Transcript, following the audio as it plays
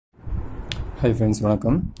Hi friends,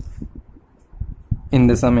 வணக்கம்.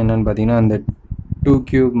 இந்த some என்னன்னு பார்த்தீங்கன்னா அந்த 2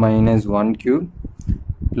 cube minus 1 cube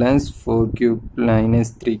plus 4 cube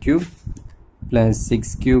minus 3 cube plus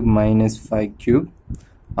 6 cube minus 5 cube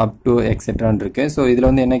up to etc. இருக்கு. ஸோ இதில்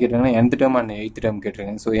வந்து என்ன கேட்டாங்கன்னா nth term and 8th term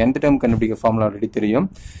கேட்டிருக்கேன். ஸோ nth term கண்டுபிடிக்க ஃபார்முலா ஆல்ரெடி தெரியும்.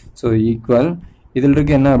 ஸோ ஈக்குவல் இதில்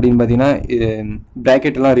இருக்கு என்ன அப்படின்னு பார்த்தீங்கன்னா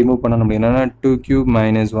ப்ராக்கெட் எல்லாம் ரிமூவ் பண்ணணும் அப்படின்னா 2 cube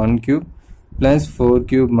minus 1 cube plus 4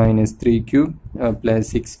 cube minus 3 cube plus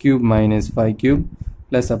 6 cube minus 5 cube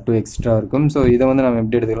plus up to extra இருக்கும். ஸோ இதை வந்து நம்ம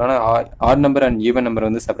எப்படி எடுத்துக்கலாம்னா add number and even number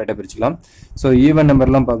வந்து செப்பரேட்டாக பிரிச்சுக்கலாம். ஸோ ஈவன்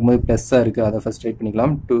நம்பர்லாம் பார்க்கும்போது ப்ளஸ்ஸாக இருக்குது, அதை ஃபஸ்ட் ரைட்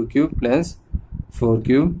பண்ணிக்கலாம். 2 cube plus 4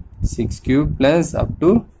 cube 6 cube plus up to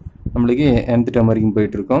நம்மளுக்கு nth term வரைக்கும்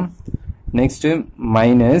போயிட்டுருக்கோம். நெக்ஸ்ட்டு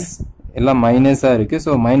மைனஸ் எல்லாம் மைனஸாக இருக்குது.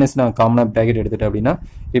 ஸோ மைனஸ் நான் காமனாக ப்ராக்கெட் எடுத்துட்டேன் அப்படின்னா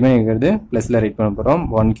ரிமைனிங் இருக்கிறது ப்ளஸில் ரைட் பண்ண போகிறோம்.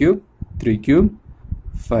 1 cube 3 cube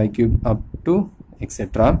 5 cube up to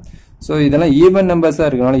etc. So இதெல்லாம் ஈவன் நம்பர்ஸாக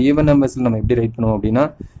இருக்கனால ஈவன் நம்பர்ஸில் நம்ம எப்படி ரைட் பண்ணுவோம் அப்படின்னா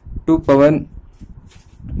 2 பவர்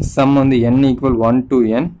சம் வந்து n equal 1 to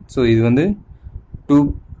n. So இது வந்து 2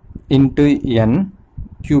 into n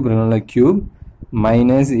கியூப் இருக்கனால கியூப்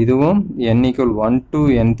மைனஸ் இதுவும் n equal 1 to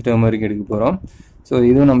nth term வரைக்கும் எடுக்க போகிறோம். ஸோ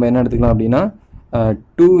இதுவும் நம்ம என்ன எடுத்துக்கலாம் அப்படின்னா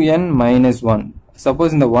 2n minus 1.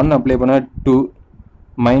 சப்போஸ் இந்த 1 அப்ளை பண்ணால் 2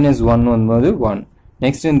 minus 1 வரும்போது 1.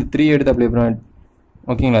 நெக்ஸ்ட் இந்த 3 எடுத்து அப்ளை பண்ண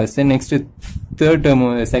ஓகேங்களா. சரி next third term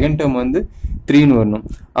second term வந்து 3ன்னு வரணும்.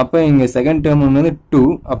 அப்போ இங்கே செகண்ட் டேர்ம் வந்து 2,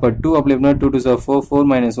 அப்போ 2 அப்ளை பண்ணால் 2 2 4 4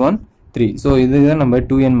 minus 1 3. ஸோ இதுதான் நம்ம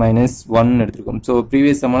 2n minus 1 எடுத்துருக்கோம். ஸோ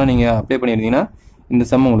ப்ரீவியஸ் சம்மெல்லாம் நீங்கள் அப்ளை பண்ணியிருந்தீங்கன்னா இந்த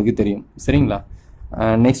சம் உங்களுக்கு தெரியும். சரிங்களா.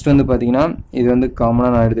 நெக்ஸ்ட் வந்து பார்த்தீங்கன்னா இது வந்து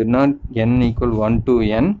காமனாக நான் எடுத்துக்கிட்டேன்னா n ஈக்குவல் 1 to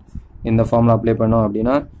n இந்த ஃபார்மில் அப்ளை பண்ணோம்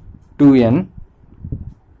அப்படின்னா 2n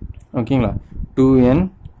ஓகேங்களா 2n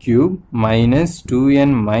cube minus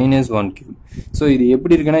 2n minus 1 cube. So இது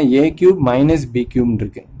எப்படி இருக்குன்னா a cube minus b cube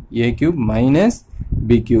இருக்கு. a cube minus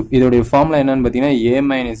b cube இதோடைய ஃபார்முலா என்னன்னு பார்த்தீங்கன்னா a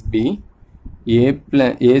minus b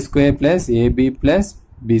a square plus ab plus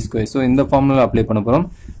b square. So இந்த ஃபார்முலா அப்ளை பண்ண போகிறோம்.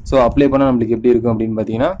 ஸோ அப்ளை பண்ணால் நம்மளுக்கு எப்படி இருக்கும் அப்படின்னு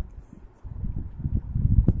பார்த்தீங்கன்னா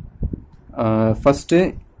ஃபஸ்ட்டு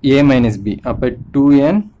a minus b அப்போ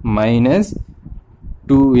 2n minus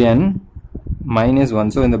 2n minus 1.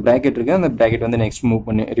 So இந்த ப்ராக்கெட் இருக்குது, அந்த ப்ராக்கெட் வந்து நெக்ஸ்ட்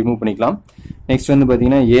ரிமூவ் பண்ணிக்கலாம். நெக்ஸ்ட் வந்து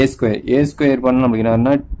பார்த்தீங்கன்னா ஏ ஸ்கொயர் பண்ணால் நமக்கு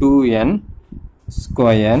என்னன்னா 2n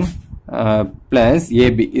ஸ்கொயர் ப்ளஸ்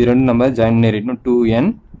ஏபி இது ரெண்டும் நம்ம ஜாயின் பண்ணிடணும். 2n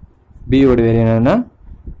பியோட வேறு என்னன்னா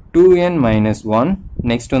 2n minus 1.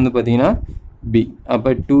 நெக்ஸ்ட் வந்து பார்த்தீங்கன்னா b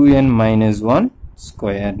அப்போ 2n minus 1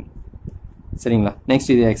 ஸ்கொயர். சரிங்களா.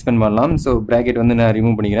 நெக்ஸ்ட் இதை எக்ஸ்பெண்ட் பண்ணலாம். ஸோ ப்ராக்கெட் வந்து நான்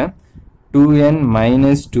ரிமூவ் பண்ணிக்கிறேன். 2n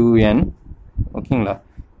minus 2n ஓகேங்களா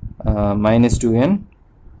minus 2n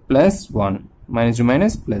plus 1 minus 2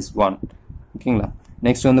 minus plus 1 ஓகேங்களா.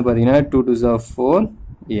 நெக்ஸ்ட் வந்து பார்த்தீங்கன்னா 2 2s are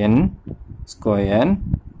 4n square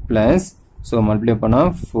plus so multiply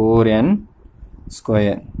பண்ணால் 4n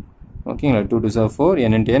ஸ்கொயர் ஓகேங்களா 2 2s are 4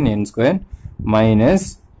 n into n square minus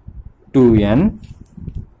 2n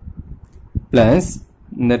plus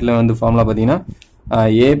இந்த இடத்துல வந்து ஃபார்முலா பார்த்தீங்கன்னா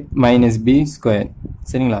a minus b ஸ்கொயர்.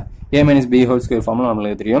 சரிங்களா. a minus b whole square formula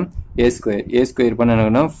நம்மளுக்கு தெரியும். a ஸ்கொயர் பண்ண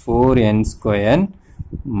என்னன்னா 4n square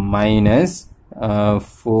minus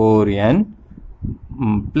 4n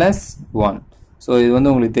plus 1. So இது வந்து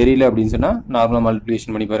உங்களுக்கு தெரியல அப்படின்னு சொன்னால் நார்மலாக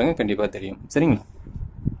மல்டிப்ளிகேஷன் பண்ணி பாருங்கள், கண்டிப்பாக தெரியும். சரிங்களா.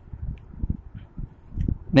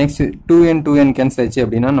 நெக்ஸ்ட் 2n கேன்சல் ஆச்சு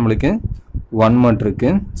அப்படின்னா நம்மளுக்கு 1 மட்டும்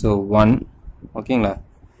இருக்குது. ஸோ 1 ஓகேங்களா.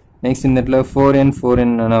 நெக்ஸ்ட் இந்த இடத்துல 4n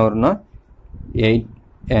என்ன வரும்னா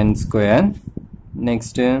 8n ஸ்கொயர்.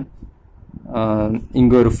 நெக்ஸ்ட்டு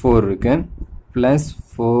இங்கே ஒரு 4 இருக்கு ப்ளஸ்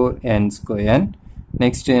 4n ஸ்கொயர்.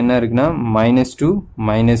 நெக்ஸ்ட் என்ன இருக்குன்னா -2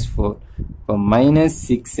 -4 இப்போ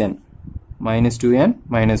 -6n -2n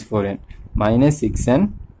 -4n -6n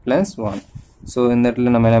plus 1. So இந்த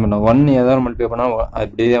இடத்துல நம்ம என்ன பண்ணோம் 1 ஏதாவது மல்டிப்ளை பண்ணால்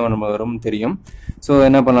அப்படியே நம்ம வரும் தெரியும். ஸோ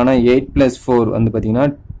என்ன பண்ணலாம்னா 8 + 4 வந்து பார்த்தீங்கன்னா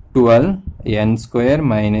 12n square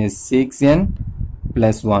 -6n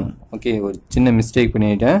plus 1. Okay ஒரு சின்ன மிஸ்டேக்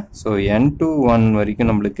பண்ணிட்டேன். ஸோ n to 1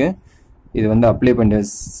 வரைக்கும் நம்மளுக்கு இது வந்து அப்ளை பண்ண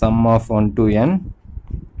some of 1 to n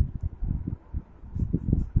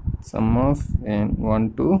some of 1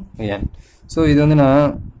 to n. So இது வந்து நான்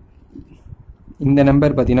இந்த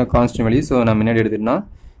நம்பர் பார்த்தீங்கன்னா கான்ஸ்டன்ட் வேல்யூ. ஸோ நான் முன்னாடி எடுத்துட்டேன்னா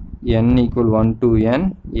n equal 1 to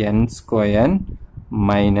n square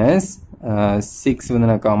minus 6 வந்து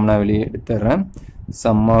நான் காமனாக வெளியே எடுத்துடுறேன்.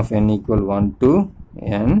 Some of n equal 1 to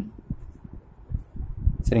n.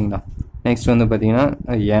 சரிங்களா. நெக்ஸ்ட் வந்து பார்த்தீங்கன்னா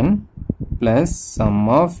n plus some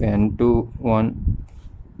of n to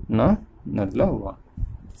 1னா இடத்துல 1.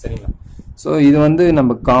 சரிங்களா. ஸோ இது வந்து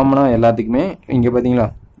நம்ம காமனாக எல்லாத்துக்குமே இங்கே பார்த்தீங்களா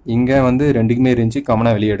இங்கே வந்து ரெண்டுக்குமே இருந்துச்சு,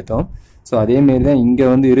 காமனாக வெளியே எடுத்தோம். ஸோ அதேமாரி தான் இங்கே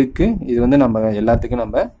வந்து இருக்குது. இது வந்து நம்ம எல்லாத்துக்கும்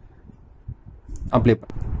நம்ம அப்ளை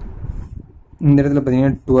பண்ண இந்த இடத்துல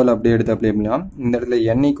பார்த்தீங்கன்னா 12 அப்படியே எடுத்து அப்ளை பண்ணலாம். இந்த இடத்துல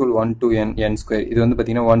n = 1 to n ஸ்கொயர். இது வந்து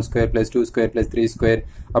பார்த்தீங்கன்னா 1 square + 2 square + 3 square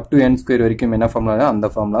up to n square வரைக்கும் என்ன ஃபார்முலா அந்த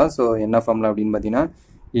ஃபார்முலா. ஸோ என்ன ஃபார்முலா அப்படின்னு பார்த்தீங்கன்னா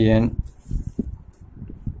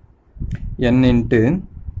n into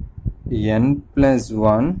n plus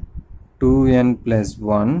 1 2n plus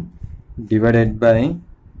 1 divided by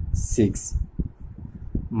 6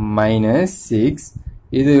 minus 6.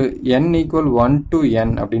 இது n = 1 to n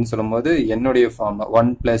அப்படின்னு சொல்லும்போது என்னுடைய ஃபார்முலா 1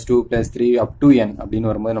 + 2 + 3 up to n அப்படின்னு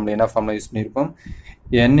வரும்போது நம்ம என்ன ஃபார்முலா யூஸ் பண்ணியிருப்போம்,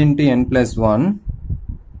 n into n plus 1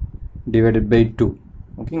 divided by 2.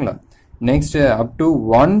 ஓகேங்களா. நெக்ஸ்ட் அப் டு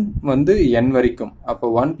 1 வந்து n வரைக்கும். அப்போ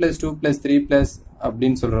 1 + 2 + 3 +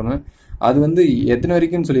 அப்படின்னு சொல்கிறோம். அது வந்து எத்தனை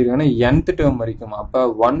வரைக்கும் சொல்லியிருக்காங்கன்னா nth டேர்ம் வரைக்கும். அப்போ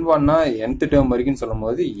 1 1னா nth டேர்ம் வரைக்கும் சொல்லும்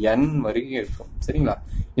போது n வரைக்கும் இருக்கும். சரிங்களா.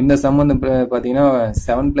 இந்த சம் வந்து பார்த்தீங்கன்னா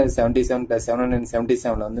 7 + 77 +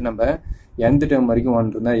 777 வந்து நம்ம nth டேர்ம் வரைக்கும்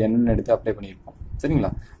 1 இருந்தால் n எடுத்து அப்ளை பண்ணியிருப்போம். சரிங்களா.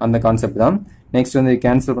 அந்த கான்செப்ட் தான். நெக்ஸ்ட் வந்து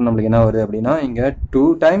கேன்சல் பண்ண நம்மளுக்கு என்ன வருது அப்படின்னா இங்கே 2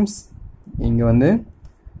 டைம்ஸ், இங்கே வந்து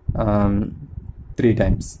 3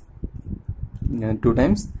 times, 2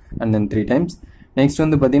 times and then 3 times. Next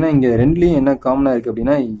வந்து பார்த்தீங்கன்னா இங்கே ரெண்டுலேயும் என்ன காமனாக இருக்குது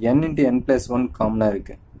அப்படின்னா n into n plus 1 காமனாக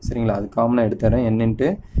இருக்குது. சரிங்களா. அது காமனாக எடுத்துறேன் n into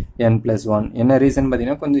n plus 1. என்ன ரீசன்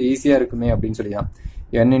பார்த்தீங்கன்னா கொஞ்சம் ஈஸியாக இருக்குமே அப்படின்னு சொல்லி தான்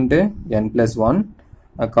n into n plus 1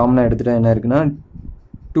 காமனாக எடுத்துகிட்டா என்ன இருக்குன்னா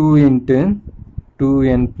 2 into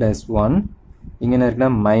 2n plus 1. இங்கே என்ன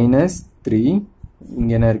இருக்குன்னா -3.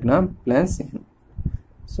 இங்கே என்ன இருக்குன்னா +n.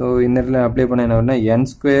 ஸோ இந்த இடத்துல அப்ளை பண்ண என்ன வரும்னா n²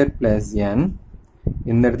 + n.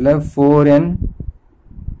 இந்த இடத்துல 4n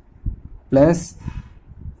plus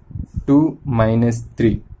 2 minus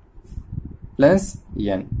 3 plus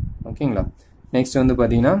n. ஓகேங்களா. நெக்ஸ்ட் வந்து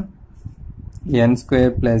பார்த்தீங்கன்னா n²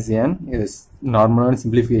 plus n is நார்மலான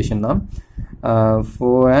சிம்பிளிஃபிகேஷன் தான்.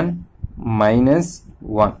 4n minus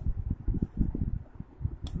 1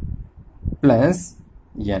 plus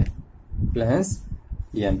n plus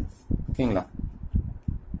n. ஓகேங்களா.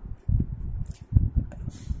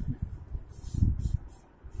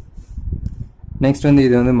 நெக்ஸ்ட் வந்து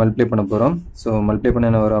இது வந்து மல்டிப்ளை பண்ண போகிறோம். ஸோ மல்டிப்ளை பண்ண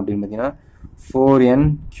என்ன வரும் அப்படின்னு பார்த்தீங்கன்னா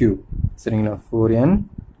 4n³. சரிங்களா.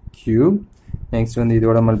 4n³. நெக்ஸ்ட் வந்து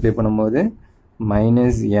இதோட மல்டிப்ளை பண்ணும்போது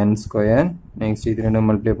 -n². நெக்ஸ்ட் இது ரெண்டும்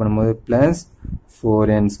மல்டிப்ளை பண்ணும்போது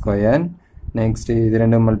 +4n². நெக்ஸ்ட் இது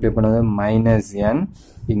ரெண்டும் மல்டிப்ளை பண்ணும்போது -n.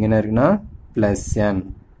 இங்கே என்ன இருக்குன்னா +n.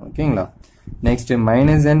 ஓகேங்களா. Next -n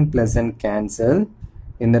 + n cancel.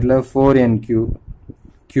 இந்த இடத்துல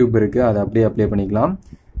 4n³ இருக்குது, அதை அப்படியே அப்ளை பண்ணிக்கலாம்.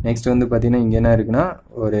 நெக்ஸ்ட் வந்து பார்த்தீங்கன்னா இங்கே என்ன இருக்குன்னா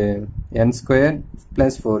ஒரு n² +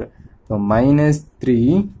 4. So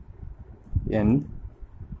 -3n².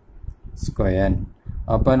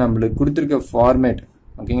 அப்போ நம்மளுக்கு கொடுத்துருக்க ஃபார்மேட்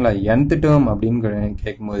ஓகேங்களா nth டேர்ம் அப்படின்னு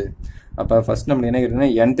கேட்கும்போது அப்போ ஃபர்ஸ்ட் நம்மளுக்கு என்ன கேட்டிருந்தா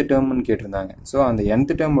nth டேர்ம்னு கேட்டிருந்தாங்க. ஸோ அந்த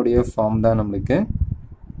nth டேர்ம் உடைய ஃபார்ம் தான் நம்மளுக்கு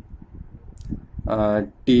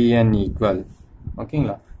tn =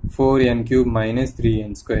 ஓகேங்களா 4n³ -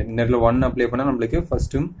 3n². இந்த இடத்துல 1 அப்ளை பண்ணால் நம்மளுக்கு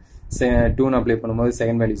ஃபர்ஸ்ட்டும் 2 அப்ளை பண்ணும்போது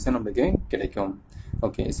செகண்ட் வேல்யூஸ் தான் நம்மளுக்கு கிடைக்கும்.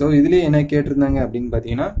 ஓகே. ஸோ இதுலேயே என்ன கேட்டிருந்தாங்க அப்படின்னு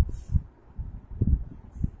பார்த்தீங்கன்னா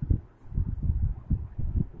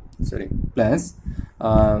சாரி ப்ளஸ்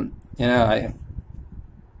ஏன்னா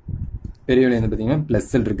பெரிய வேல்யூ வந்து பார்த்தீங்கன்னா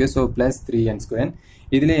ப்ளஸ்ஸில் இருக்குது. So +3n².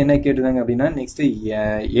 இதில் என்ன கேட்டிருந்தாங்க அப்படின்னா நெக்ஸ்ட்டு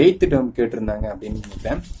 8th டேர்ம் கேட்டிருந்தாங்க அப்படின்னு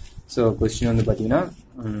நினைக்கிறேன். ஸோ கொஸ்டின் வந்து பார்த்தீங்கன்னா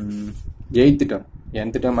 8th term,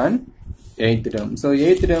 nth term and 8th term. So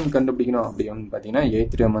 8th term கண்டுபிடிக்கணும் அப்படின்னு பார்த்தீங்கன்னா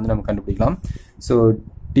 8th டேர்ம் வந்து நம்ம கண்டுபிடிக்கலாம். So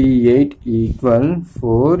T8 =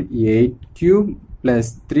 4 8³ +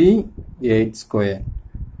 3 8².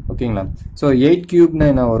 ஓகேங்களா. ஸோ 8³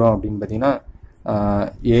 என்ன வரும் அப்படின்னு பார்த்தீங்கன்னா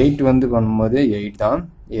 8 வந்து பண்ணும்போது 8 தான்,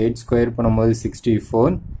 8² பண்ணும்போது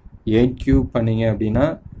 64, 8³ பண்ணிங்க அப்படின்னா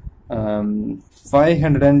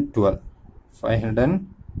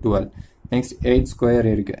 512. நெக்ஸ்ட் 8²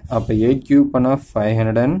 இருக்குது. அப்போ 8³ பண்ணால்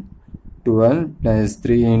 512 +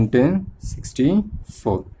 3 ×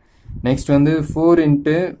 64. நெக்ஸ்ட் வந்து 4 ×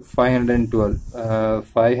 512.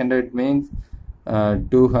 500 means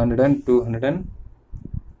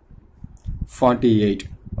 248.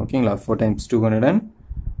 ஓகேங்களா. 4 times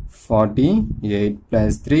 248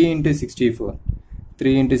 + 3 × 64.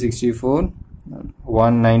 3 × 64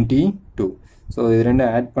 192. ஸோ இது ரெண்டு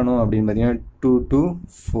ஆட் பண்ணும் அப்படின்னு பார்த்தீங்கன்னா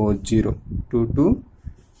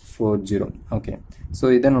 2240. ஓகே. ஸோ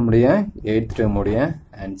இதான் நம்முடைய 8th டேர்முடைய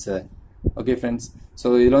answer. Okay friends. So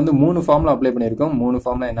இதில் வந்து 3 ஃபார்முலா அப்ளை பண்ணியிருக்கோம். 3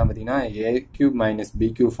 ஃபார்முலா என்ன பார்த்தீங்கன்னா a³ -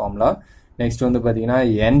 bq ஃபார்முலா. நெக்ஸ்ட் வந்து பார்த்தீங்கன்னா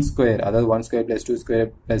n², அதாவது 1² + 2²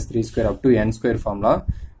 + 3² up to n² formula.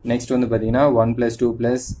 Next வந்து பார்த்தீங்கன்னா 1 + 2 +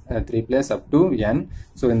 3 + up to n.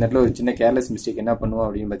 ஸோ இந்த இடத்துல ஒரு சின்ன கேர்லெஸ் மிஸ்டேக் என்ன பண்ணுவோம்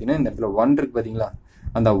அப்படின்னு பார்த்தீங்கன்னா இந்த இடத்துல 1 இருக்குது பார்த்தீங்களா,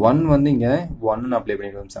 அந்த 1 வந்து இங்கே 1 அப்ளை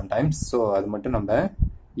பண்ணிடுவோம் சம்டைம்ஸ். ஸோ அது மட்டும் நம்ம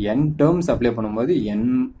n டேர்ம்ஸ் அப்ளை பண்ணும்போது n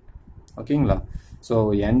ஓகேங்களா? ஸோ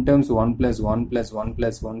n டேர்ம்ஸ் 1 + 1 + 1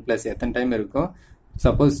 + 1 + எத்தனை டைம் இருக்கும்?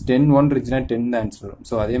 சப்போஸ் 10 1 இருந்துச்சுன்னா 10 தான் ஆன்சர் வரும்.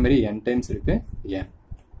 ஸோ அதே மாதிரி n டைம்ஸ் இருக்கு n.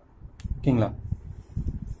 ஓகேங்களா?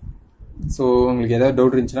 ஸோ உங்களுக்கு ஏதாவது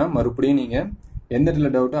டவுட் இருந்துச்சுன்னா மறுபடியும் நீங்கள் எந்த இடத்துல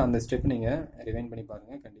டவுட்டோ அந்த ஸ்டெப் நீங்கள் ரிவைண்ட் பண்ணி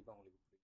பாருங்கள். கண்டிப்பாக